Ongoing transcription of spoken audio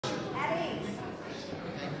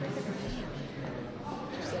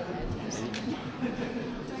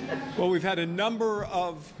Well, we've had a number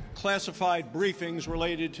of classified briefings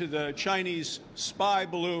related to the Chinese spy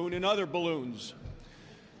balloon and other balloons.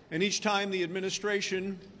 And each time the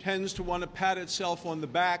administration tends to want to pat itself on the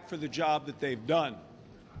back for the job that they've done.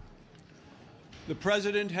 The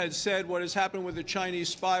president had said what has happened with the Chinese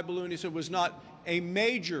spy balloon, he said, was not a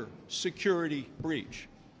major security breach.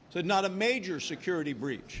 He said not a major security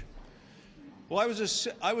breach. Well, I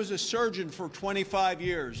was a surgeon for 25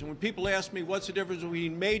 years, and when people ask me what's the difference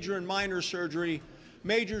between major and minor surgery,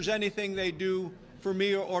 major is anything they do for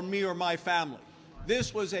me or my family.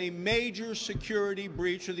 This was a major security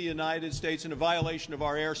breach of the United States and a violation of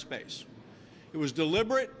our airspace. It was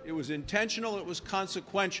deliberate, it was intentional, it was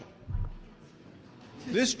consequential.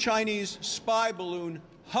 This Chinese spy balloon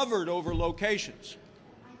hovered over locations,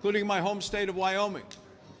 including my home state of Wyoming.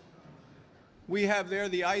 We have there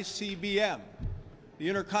the ICBM, the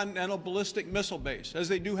Intercontinental Ballistic Missile Base, as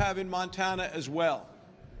they do have in Montana as well.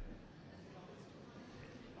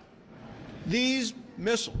 These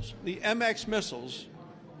missiles, the MX missiles,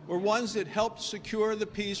 were ones that helped secure the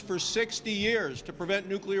peace for 60 years to prevent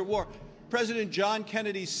nuclear war. President John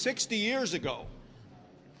Kennedy, 60 years ago,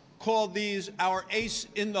 called these our ace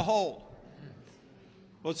in the hole.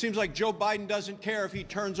 Well, it seems like Joe Biden doesn't care if he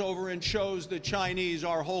turns over and shows the Chinese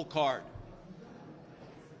our hole card.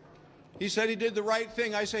 He said he did the right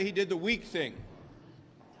thing. I say he did the weak thing.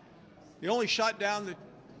 He only shot down the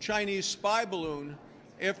Chinese spy balloon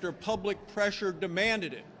after public pressure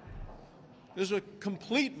demanded it. This is a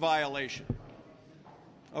complete violation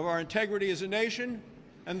of our integrity as a nation,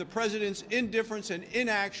 and the president's indifference and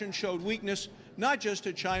inaction showed weakness not just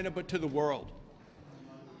to China but to the world.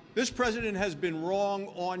 This president has been wrong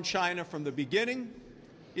on China from the beginning.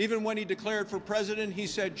 Even when he declared for president, he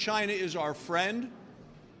said China is our friend.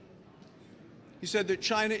 He said that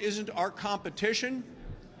China isn't our competition.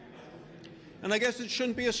 And I guess it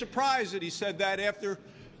shouldn't be a surprise that he said that after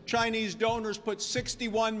Chinese donors put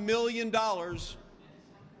 $61 million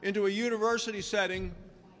into a university setting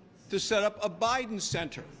to set up a Biden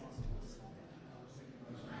center.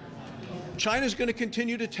 China's going to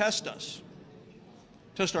continue to test us,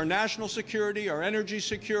 test our national security, our energy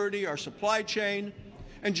security, our supply chain,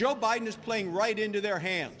 and Joe Biden is playing right into their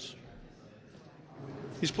hands.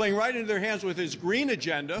 He's playing right into their hands with his green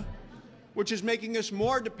agenda, which is making us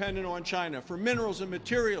more dependent on China for minerals and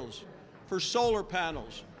materials, for solar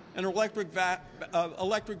panels and electric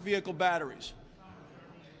vehicle batteries.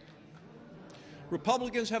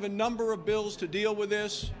 Republicans have a number of bills to deal with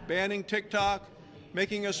this, banning TikTok,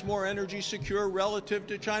 making us more energy secure relative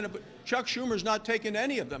to China, but Chuck Schumer's not taken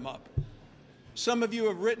any of them up. Some of you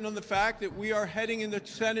have written on the fact that we are heading in the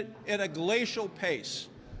Senate at a glacial pace.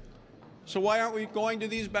 So why aren't we going to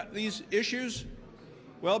these issues?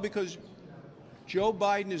 Well, because Joe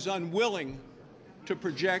Biden is unwilling to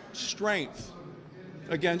project strength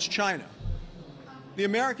against China. The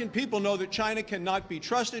American people know that China cannot be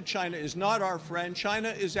trusted. China is not our friend. China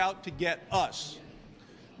is out to get us.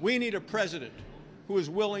 We need a president who is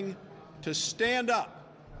willing to stand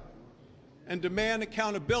up and demand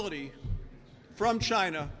accountability from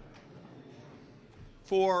China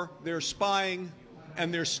for their spying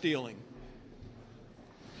and their stealing.